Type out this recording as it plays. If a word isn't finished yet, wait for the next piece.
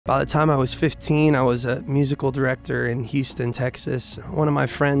By the time I was 15, I was a musical director in Houston, Texas. One of my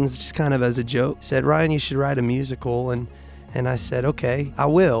friends, just kind of as a joke, said, "Ryan, you should write a musical." And I said, "Okay, I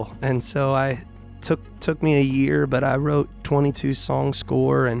will." And so I took me a year, but I wrote 22 song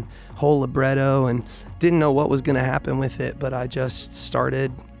score and whole libretto and didn't know what was going to happen with it, but I just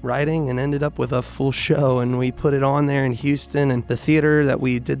started writing and ended up with a full show, and we put it on there in Houston, and the theater that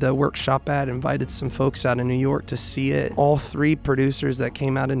we did the workshop at invited some folks out of New York to see it. All 3 producers that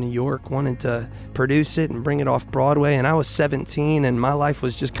came out of New York wanted to produce it and bring it off Broadway, and I was 17, and my life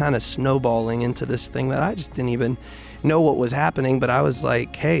was just kind of snowballing into this thing that I just didn't even know what was happening, but I was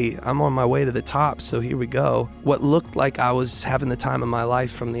like, hey, I'm on my way to the top, so here we go. What looked like I was having the time of my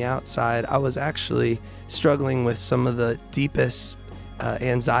life from the outside, I was actually struggling with some of the deepest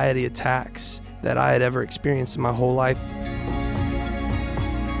anxiety attacks that I had ever experienced in my whole life.